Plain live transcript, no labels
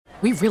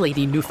We really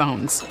need new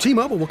phones.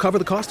 T-Mobile will cover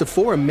the cost of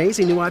 4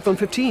 amazing new iPhone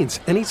 15s,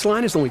 and each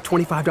line is only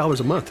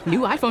 $25 a month. New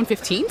iPhone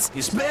 15s?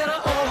 It's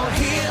better over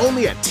here.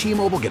 Only at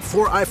T-Mobile, get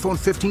 4 iPhone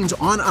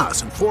 15s on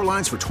us and 4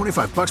 lines for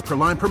 $25 per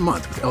line per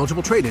month with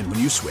eligible trade-in when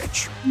you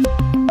switch.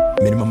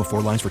 Minimum of 4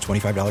 lines for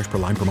 $25 per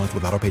line per month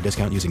with autopay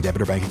discount using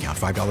debit or bank account.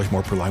 $5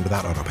 more per line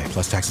without autopay,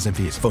 plus taxes and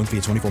fees. Phone fee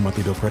at 24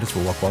 monthly bill credits for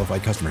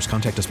well-qualified customers.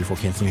 Contact us before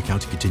canceling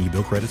account to continue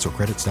bill credits or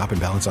credit stop and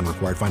balance on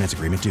required finance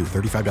agreement due.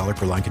 $35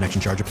 per line connection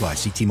charge applies.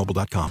 See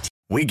T-Mobile.com.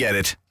 We get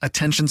it.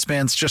 Attention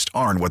spans just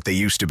aren't what they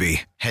used to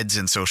be. Heads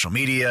in social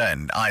media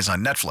and eyes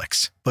on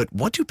Netflix. But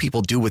what do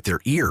people do with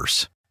their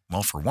ears?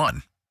 Well, for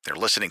one, they're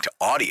listening to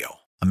audio.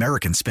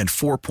 Americans spend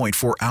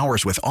 4.4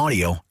 hours with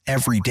audio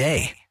every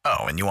day.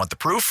 Oh, and you want the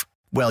proof?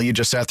 Well, you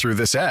just sat through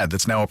this ad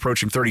that's now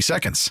approaching 30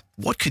 seconds.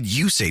 What could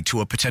you say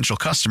to a potential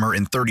customer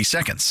in 30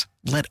 seconds?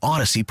 Let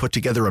Odyssey put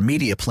together a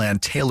media plan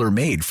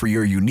tailor-made for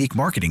your unique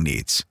marketing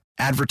needs.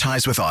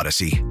 Advertise with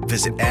Odyssey.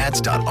 Visit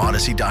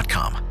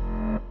ads.odyssey.com.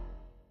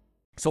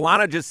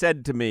 Solana just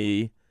said to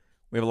me,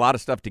 we have a lot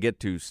of stuff to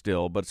get to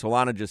still, but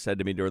Solana just said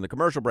to me during the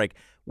commercial break,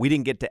 we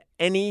didn't get to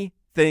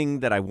anything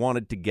that I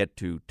wanted to get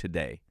to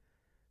today.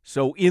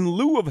 So in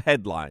lieu of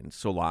headlines,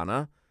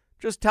 Solana,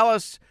 just tell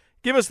us,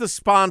 give us the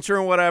sponsor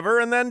and whatever,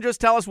 and then just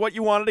tell us what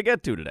you wanted to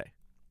get to today.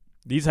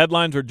 These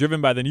headlines are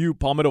driven by the new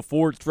Palmetto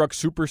Ford Truck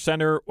Super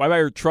Center. Why buy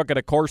your truck at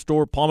a car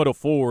store? Palmetto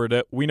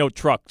Ford. We know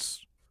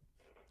trucks.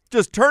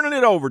 Just turning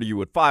it over to you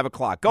at 5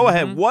 o'clock. Go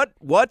ahead. What?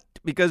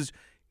 Because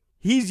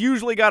he's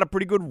usually got a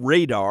pretty good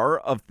radar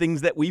of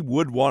things that we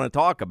would want to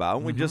talk about,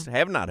 and we just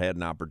have not had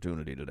an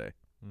opportunity today.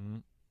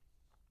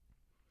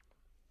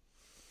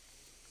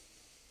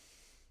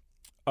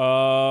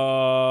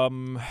 All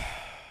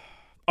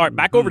right,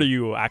 back over to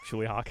you,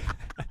 actually, Hawk.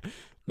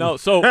 No,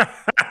 so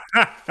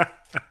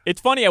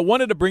it's funny. I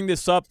wanted to bring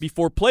this up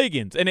before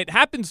Plagins, and it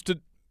happens to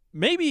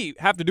maybe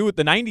have to do with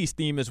the 90s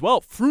theme as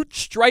well. Fruit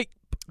Stripe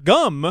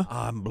gum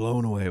I'm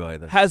blown away by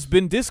this. has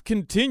been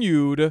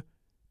discontinued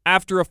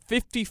after a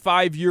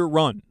 55-year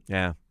run.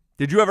 Yeah.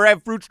 Did you ever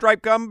have Fruit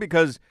Stripe gum?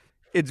 Because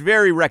it's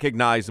very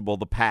recognizable,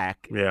 the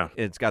pack. Yeah.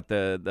 It's got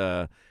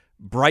the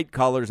bright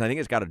colors. I think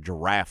it's got a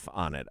giraffe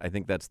on it. I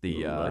think that's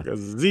the like a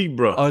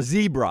zebra. A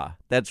zebra.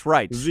 That's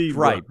right. Zebra,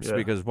 Stripes. yeah.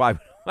 Because why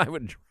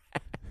would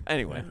giraffe?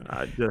 Anyway.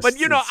 But But,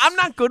 I'm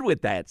not good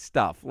with that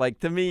stuff. Like,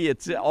 to me,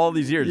 it's all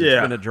these years it's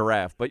been a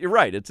giraffe. But you're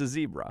right. It's a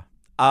zebra.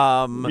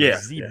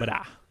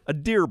 Zebra. A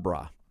deer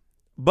bra.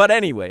 But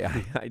anyway,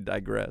 I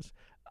digress.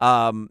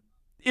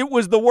 It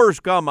was the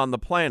worst gum on the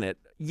planet,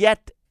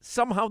 yet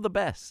somehow the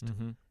best.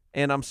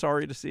 And I'm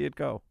sorry to see it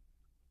go.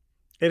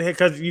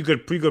 Because you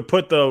could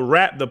put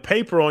the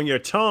paper on your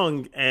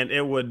tongue and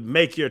it would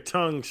make your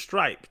tongue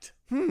striped.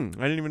 I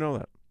didn't even know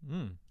that.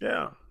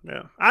 Yeah.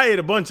 I ate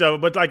a bunch of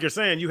it, but like you're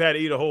saying, you had to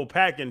eat a whole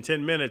pack in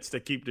 10 minutes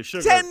to keep the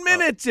sugar. 10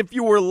 minutes if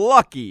you were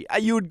lucky.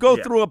 You would go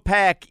through a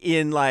pack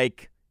in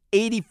like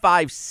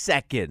 85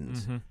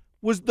 seconds.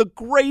 Was the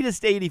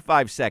greatest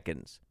 85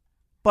 seconds.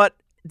 But,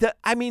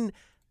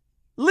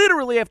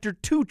 literally after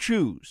 2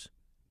 chews,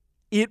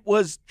 it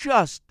was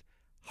just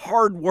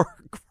hard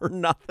work for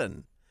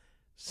nothing.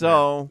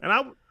 So, and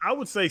I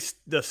would say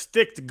the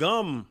sticked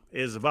gum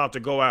is about to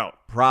go out.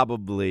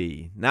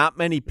 Probably. Not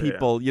many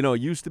people,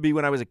 it used to be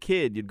when I was a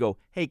kid, you'd go,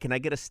 hey, can I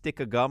get a stick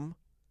of gum?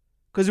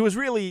 Because it was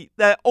really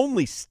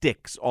only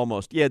sticks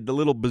almost. You had the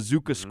little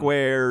bazooka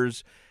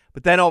squares,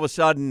 but then all of a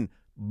sudden,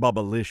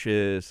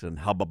 Bubblicious and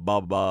Hubba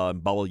Bubba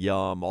and Bubble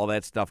Yum, all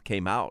that stuff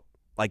came out.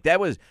 Like that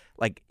was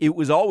it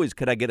was always,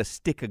 could I get a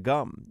stick of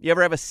gum? You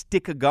ever have a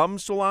stick of gum,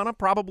 Solana?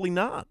 Probably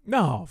not.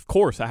 No, of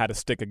course I had a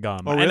stick of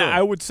gum. Oh, really? And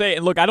I would say,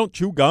 and look, I don't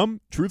chew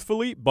gum,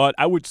 truthfully, but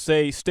I would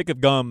say stick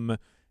of gum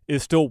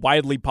is still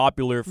widely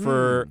popular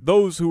for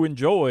those who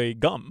enjoy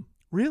gum.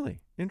 Really?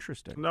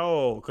 Interesting.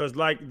 No, because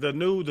like the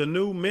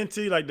new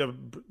minty, like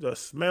the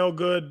smell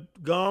good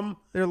gum,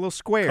 they're little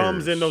squares.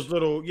 Comes in those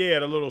little the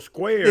little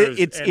squares.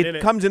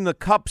 It comes in the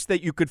cups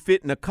that you could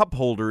fit in a cup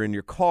holder in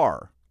your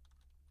car.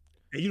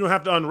 You don't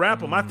have to unwrap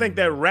them. I think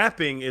that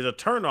wrapping is a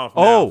turnoff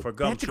now for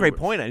gum. That's a great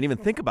point. I didn't even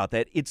think about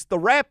that. It's the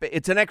wrap.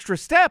 It's an extra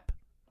step.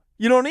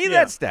 You don't need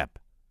that step.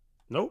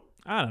 Nope.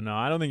 I don't know.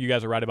 I don't think you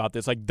guys are right about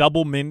this. Like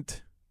double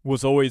mint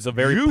was always a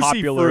very Juicy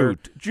popular.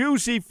 Fruit.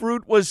 Juicy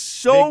Fruit was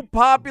so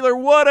popular.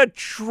 What a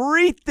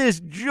treat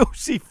this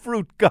Juicy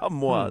Fruit gum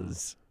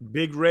was.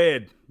 Big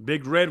Red.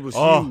 Big Red was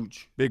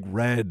huge. Big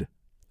Red.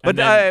 But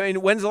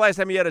when's the last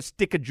time you had a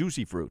stick of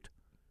Juicy Fruit?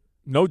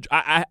 No,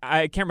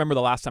 I can't remember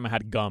the last time I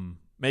had gum.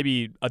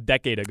 Maybe a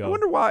decade ago. I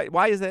wonder why.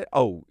 Why is that?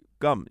 Oh,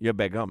 gum. You have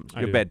bad gums.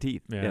 You have bad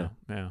teeth. Yeah.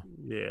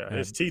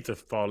 His teeth will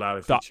fall out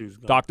if you choose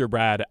gum. Dr.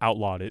 Brad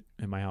outlawed it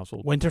in my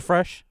household.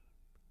 Winterfresh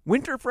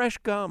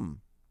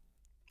gum.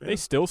 They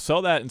still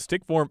sell that in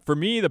stick form. For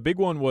me, the big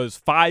one was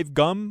 5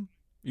 Gum.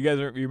 You guys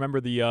remember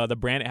the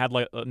brand? It had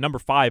like number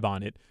 5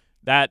 on it.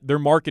 That their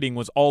marketing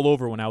was all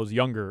over when I was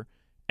younger,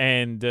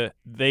 and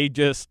they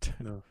just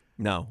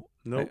Nope.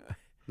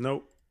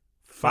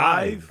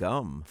 5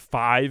 Gum.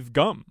 5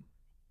 Gum.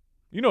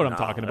 You know what I'm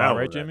talking about,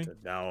 right, Jimmy?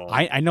 No.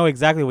 I know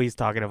exactly what he's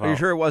talking about. Are you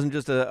sure it wasn't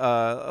just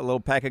a little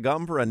pack of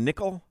gum for a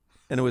nickel?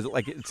 And it was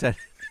like it said,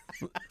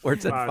 where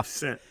it said 5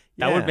 cents.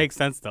 That would make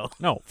sense, though.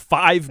 No,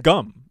 5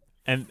 gum.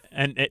 And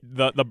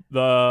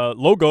the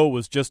logo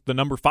was just the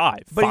number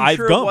 5. But 5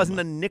 sure gum. It wasn't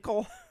a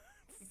nickel?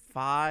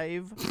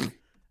 5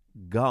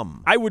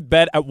 gum. I would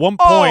bet at one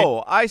point.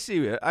 Oh, I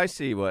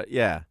see what.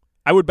 Yeah.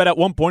 I would bet at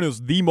one point it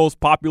was the most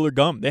popular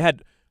gum. They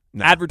had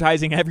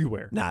advertising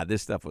everywhere. Nah,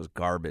 this stuff was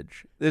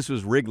garbage. This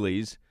was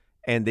Wrigley's,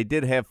 and they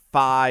did have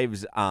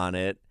 5s on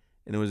it,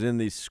 and it was in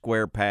these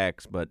square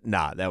packs. But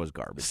that was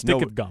garbage.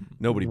 Stick of gum.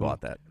 Nobody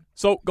bought that.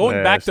 So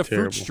going back to That's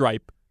terrible. Fruit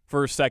Stripe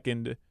for a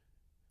second,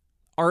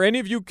 are any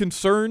of you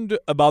concerned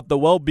about the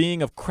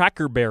well-being of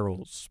Cracker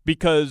Barrels?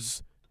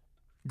 Because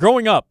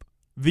growing up,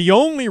 the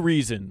only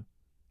reason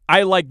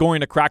I like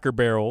going to Cracker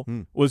Barrel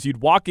was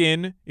you'd walk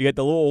in, you get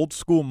the little old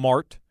school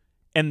mart,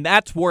 and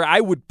that's where I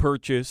would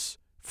purchase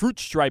Fruit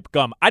Stripe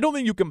gum. I don't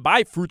think you can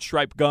buy Fruit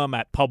Stripe gum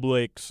at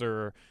Publix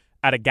or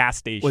at a gas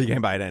station. Well, you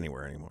can't buy it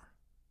anywhere anymore.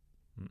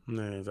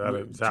 It's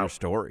It's your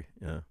story.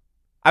 Yeah.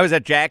 I was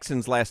at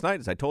Jackson's last night,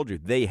 as I told you.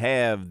 They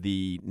have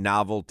the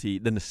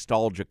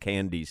nostalgia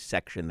candies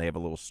section. They have a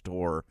little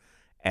store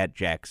at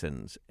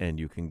Jackson's, and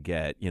you can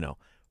get,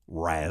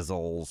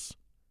 Razzles,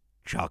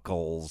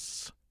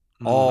 Chuckles,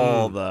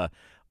 all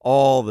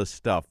the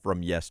stuff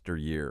from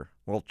yesteryear.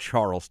 Well,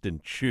 Charleston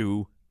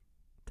Chew,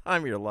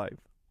 time of your life.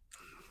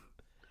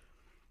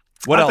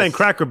 What else? I think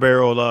Cracker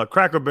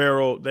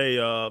Barrel,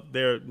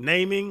 their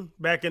naming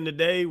back in the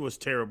day was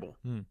terrible.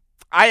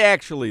 I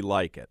actually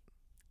like it.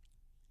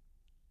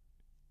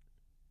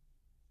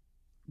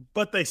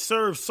 But they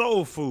serve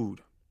soul food.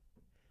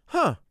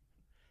 Huh.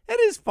 That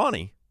is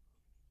funny.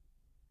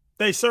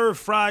 They serve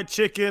fried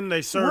chicken.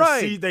 They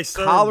serve they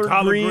serve collard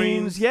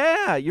greens.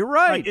 Yeah, you're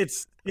right. Like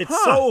it's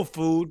soul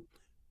food.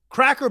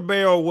 Cracker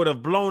Barrel would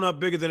have blown up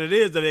bigger than it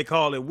is that they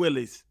call it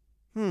Willie's.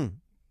 It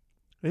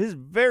is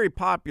very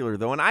popular,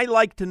 though, and I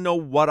like to know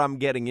what I'm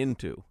getting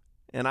into.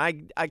 And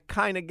I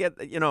kind of get,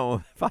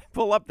 if I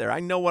pull up there, I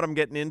know what I'm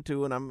getting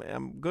into, and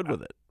I'm good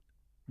with it.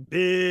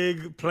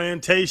 Big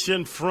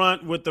plantation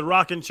front with the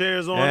rocking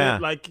chairs on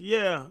it. Like,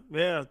 yeah,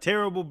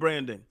 terrible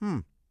branding.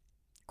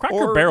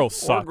 Cracker Barrel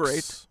sucks.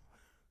 Great.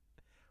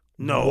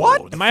 No.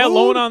 What? Am I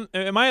alone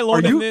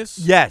in this?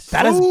 Yes.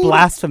 That is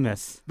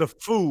blasphemous. The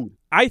food.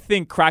 I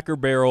think Cracker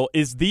Barrel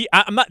is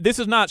I'm not. This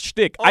is not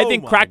shtick. I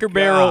think my Cracker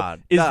Barrel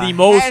God. is the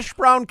most hash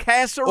brown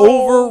casserole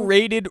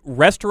overrated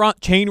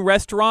chain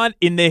restaurant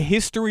in the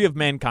history of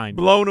mankind.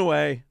 Blown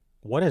away.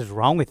 What is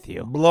wrong with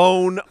you?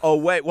 Blown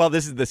away. Well,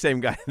 this is the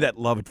same guy that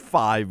loved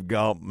 5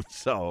 gum,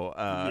 so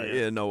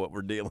you know what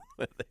we're dealing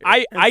with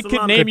here. I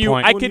could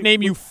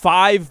name you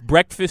 5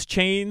 breakfast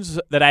chains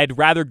that I'd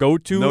rather go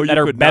to that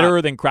are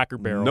better than Cracker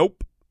Barrel.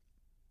 Nope.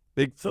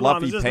 Big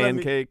Solana, fluffy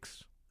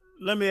pancakes.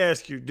 Let me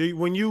ask you: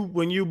 when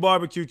you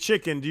barbecue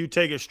chicken, do you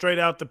take it straight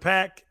out the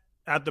pack,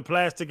 out the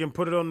plastic, and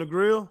put it on the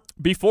grill?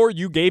 Before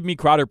you gave me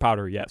Crowder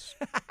powder, yes.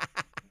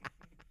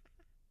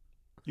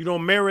 You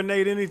don't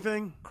marinate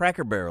anything?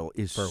 Cracker Barrel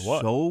is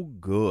so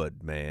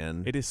good,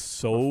 man. It is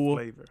so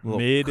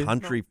mid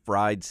country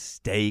fried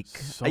steak.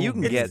 You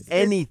can get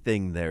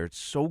anything there. It's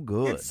so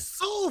good. It's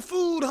soul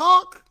food,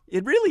 Hawk.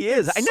 It really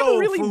is. I never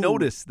really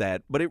noticed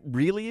that, but it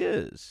really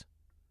is.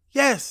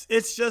 Yes,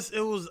 it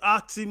was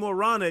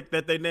oxymoronic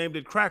that they named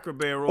it Cracker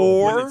Barrel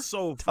or when it's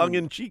soul food.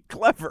 Tongue-in-cheek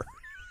clever.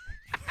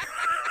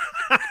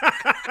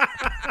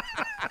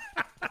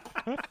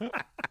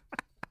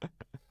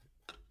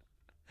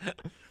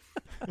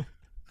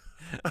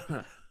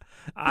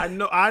 I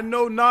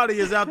know Naughty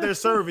is out there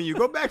serving you.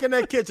 Go back in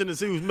that kitchen and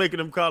see who's making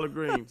them collard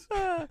greens.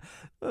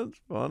 That's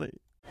funny.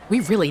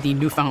 We really need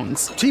new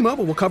phones.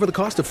 T-Mobile will cover the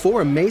cost of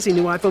 4 amazing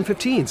new iPhone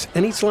 15s,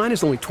 and each line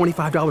is only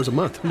 $25 a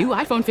month. New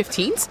iPhone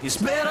 15s? It's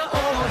better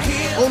over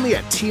here. Only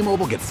at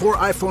T-Mobile, get 4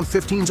 iPhone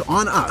 15s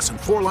on us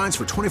and 4 lines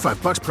for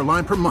 $25 per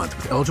line per month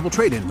with eligible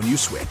trade-in when you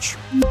switch.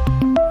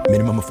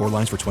 Minimum of 4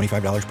 lines for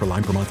 $25 per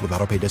line per month with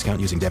autopay discount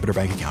using debit or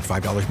bank account.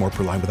 $5 more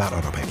per line without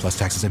autopay, plus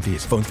taxes and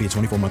fees. Phone fee at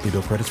 24 monthly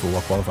bill credits for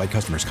well-qualified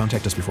customers.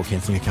 Contact us before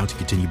canceling account to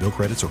continue bill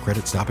credits or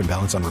credit stop and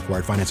balance on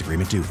required finance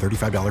agreement due.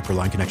 $35 per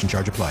line connection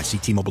charge applies. See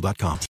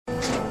T-Mobile.com.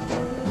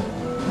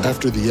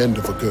 After the end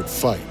of a good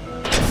fight,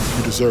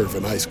 you deserve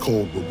an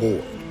ice-cold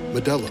reward.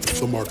 Modelo is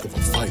the mark of a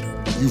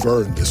fighter. You've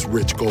earned this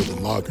rich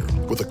golden lager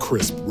with a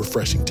crisp,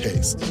 refreshing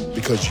taste.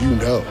 Because you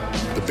know,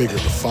 the bigger the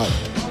fight,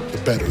 the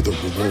better the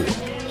reward.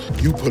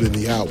 You put in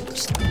the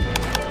hours,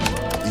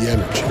 the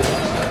energy,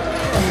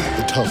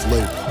 the tough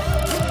labor.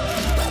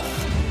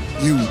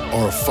 You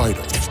are a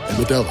fighter, and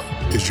Modelo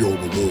is your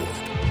reward.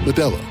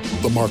 Modelo,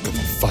 the mark of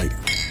a fighter.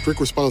 Drink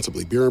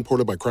responsibly. Beer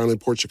imported by Crown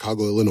Imports,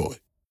 Chicago, Illinois.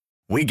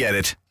 We get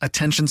it.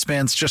 Attention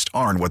spans just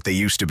aren't what they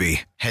used to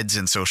be. Heads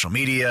in social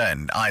media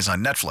and eyes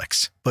on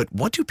Netflix. But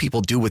what do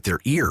people do with their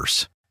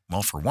ears?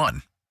 Well, for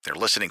one, they're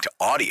listening to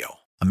audio.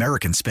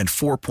 Americans spend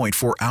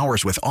 4.4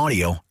 hours with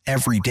audio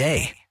every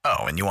day.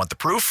 Oh, and you want the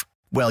proof?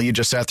 Well, you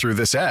just sat through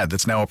this ad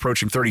that's now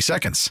approaching 30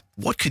 seconds.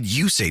 What could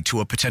you say to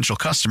a potential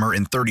customer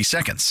in 30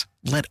 seconds?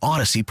 Let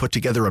Odyssey put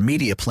together a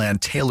media plan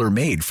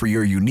tailor-made for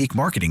your unique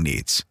marketing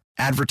needs.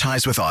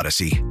 Advertise with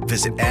Odyssey.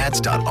 Visit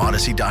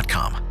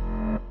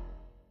ads.odyssey.com.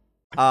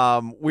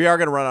 We are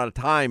going to run out of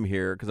time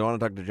here because I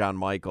want to talk to John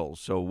Michaels.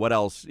 So what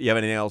else? You have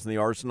anything else in the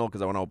arsenal?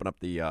 Because I want to open up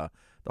the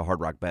Hard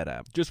Rock Bet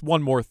app. Just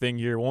one more thing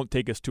here. It won't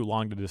take us too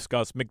long to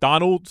discuss.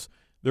 McDonald's,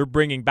 they're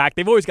bringing back –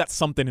 they've always got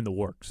something in the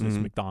works, this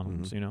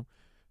McDonald's, you know.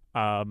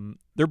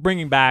 They're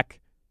bringing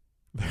back –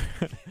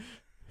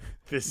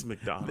 This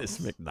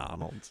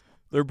McDonald's.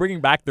 They're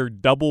bringing back their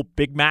double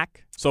Big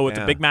Mac. So it's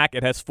a Big Mac.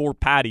 It has 4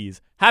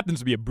 patties. Happens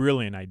to be a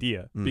brilliant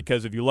idea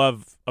because if you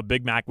love a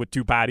Big Mac with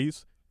 2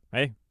 patties,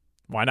 hey,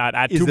 why not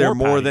add 2 more Is there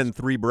more patties? than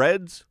 3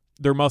 breads?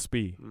 There must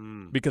be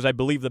because I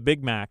believe the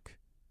Big Mac,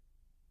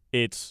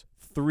 it's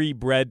 3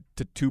 bread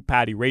to 2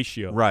 patty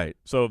ratio. Right.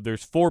 So if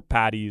there's 4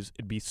 patties,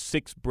 it'd be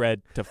 6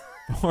 bread to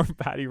 4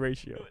 patty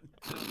ratio.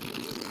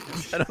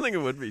 I don't think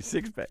it would be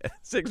 6 breads.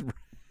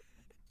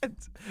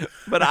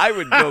 But I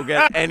would go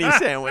get any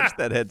sandwich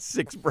that had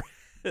 6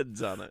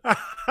 breads on it.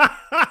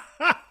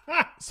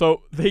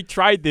 So they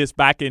tried this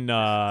back in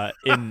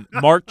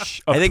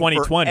March of I think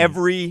 2020. For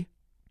every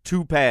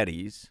 2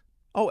 patties.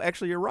 Oh,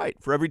 actually, you're right.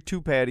 For every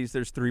 2 patties,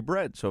 there's 3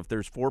 breads. So if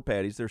there's 4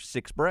 patties, there's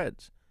 6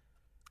 breads.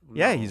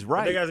 Yeah, he's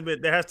right.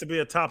 There has to be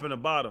a top and a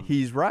bottom.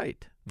 He's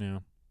right. Yeah.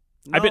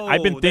 No,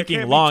 I've been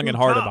thinking long and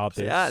hard about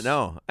this. Yeah,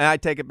 no. I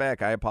take it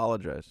back. I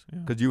apologize.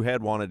 Because you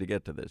had wanted to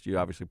get to this. You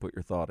obviously put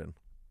your thought in.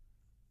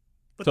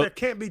 But there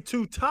can't be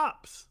 2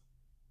 tops.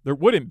 There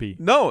wouldn't be.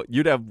 No,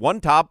 you'd have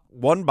 1 top,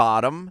 1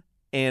 bottom,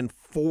 and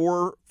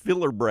 4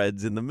 filler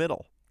breads in the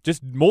middle.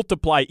 Just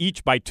multiply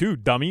each by 2,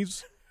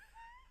 dummies.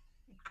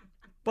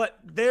 But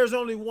there's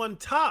only 1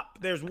 top.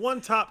 There's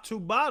 1 top, 2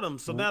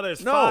 bottoms. So now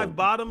there's 5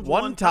 bottoms,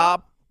 1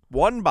 top,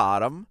 1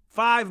 bottom.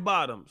 5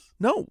 bottoms.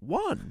 No,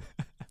 1.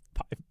 5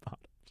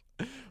 bottoms.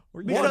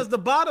 Because the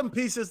bottom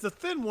piece is the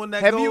thin one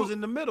that goes in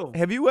the middle.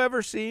 Have you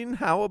ever seen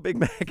how a Big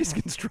Mac is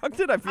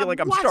constructed? I feel like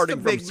I'm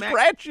starting from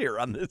scratch here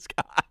on this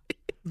guy.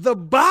 The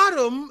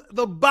bottom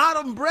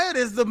bread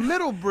is the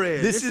middle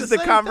bread. This is the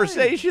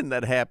conversation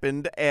that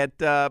happened at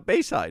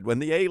Bayside when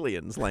the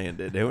aliens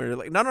landed. And we were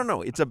like,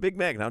 no, it's a Big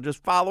Mac. Now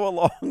just follow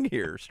along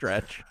here,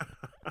 Stretch.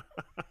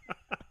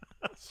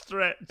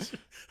 Stretch.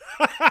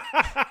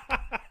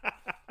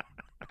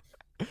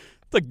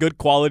 It's a good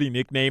quality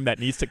nickname that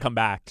needs to come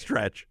back.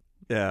 Stretch.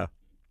 Yeah.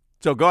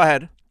 So go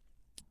ahead.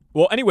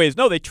 Well, anyways,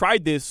 no, they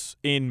tried this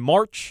in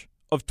March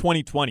of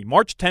 2020.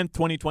 March 10th,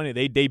 2020,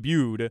 they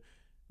debuted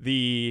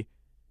the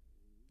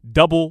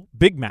double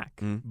Big Mac.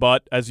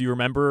 But as you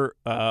remember,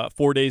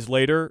 4 days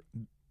later,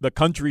 the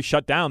country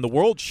shut down. The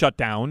world shut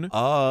down.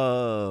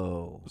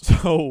 Oh.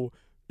 So,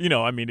 it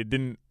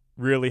didn't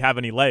really have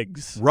any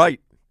legs.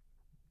 Right.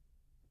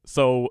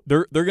 So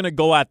they're going to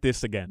go at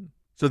this again.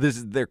 So this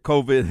is their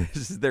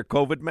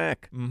COVID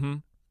Mac? Mm-hmm.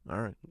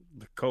 All right.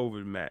 The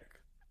COVID Mac.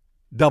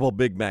 Double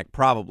Big Mac,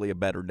 probably a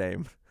better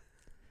name.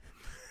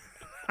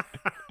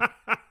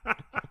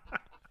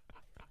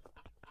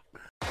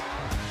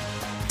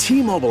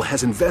 T-Mobile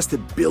has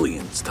invested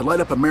billions to light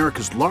up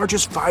America's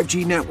largest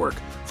 5G network,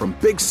 from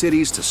big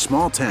cities to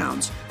small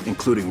towns,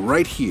 including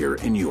right here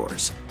in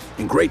yours.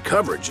 And great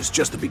coverage is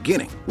just the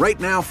beginning. Right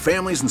now,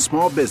 families and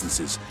small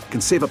businesses can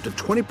save up to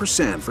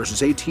 20%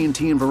 versus AT&T and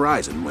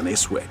Verizon when they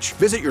switch.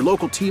 Visit your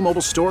local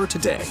T-Mobile store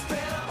today.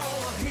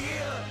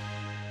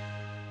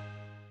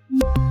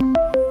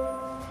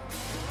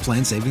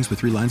 Plan savings with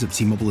 3 lines of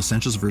T-Mobile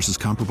Essentials versus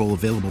comparable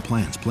available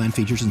plans. Plan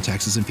features and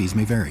taxes and fees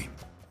may vary.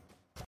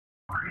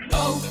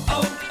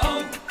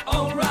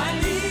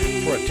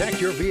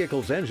 Protect your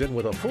vehicle's engine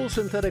with a full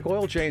synthetic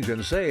oil change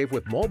and save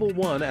with Mobile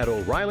One at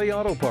O'Reilly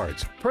Auto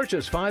Parts.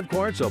 Purchase 5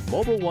 quarts of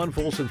Mobile One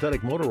full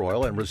synthetic motor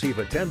oil and receive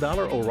a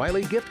 $10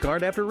 O'Reilly gift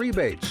card after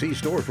rebate. See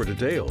store for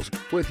details.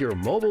 With your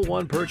Mobile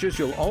One purchase,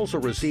 you'll also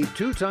receive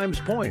 2 times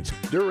points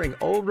during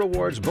O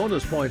Rewards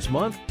Bonus Points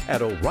Month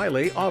at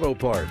O'Reilly Auto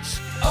Parts.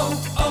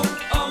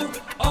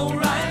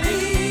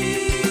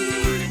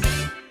 O'Reilly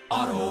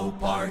Auto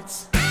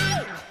Parts.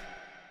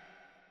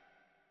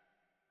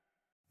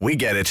 We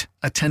get it.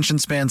 Attention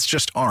spans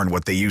just aren't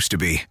what they used to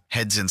be.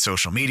 Heads in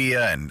social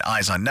media and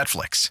eyes on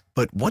Netflix.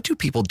 But what do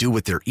people do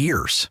with their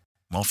ears?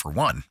 Well, for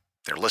one,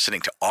 they're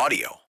listening to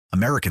audio.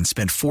 Americans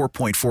spend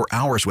 4.4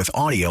 hours with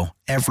audio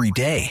every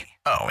day.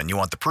 Oh, and you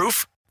want the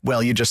proof?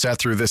 Well, you just sat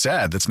through this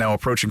ad that's now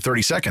approaching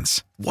 30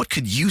 seconds. What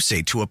could you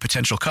say to a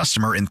potential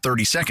customer in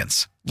 30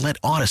 seconds? Let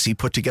Odyssey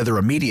put together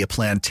a media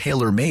plan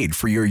tailor-made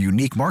for your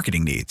unique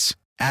marketing needs.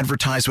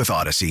 Advertise with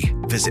Odyssey.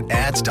 Visit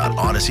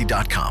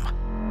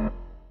ads.odyssey.com.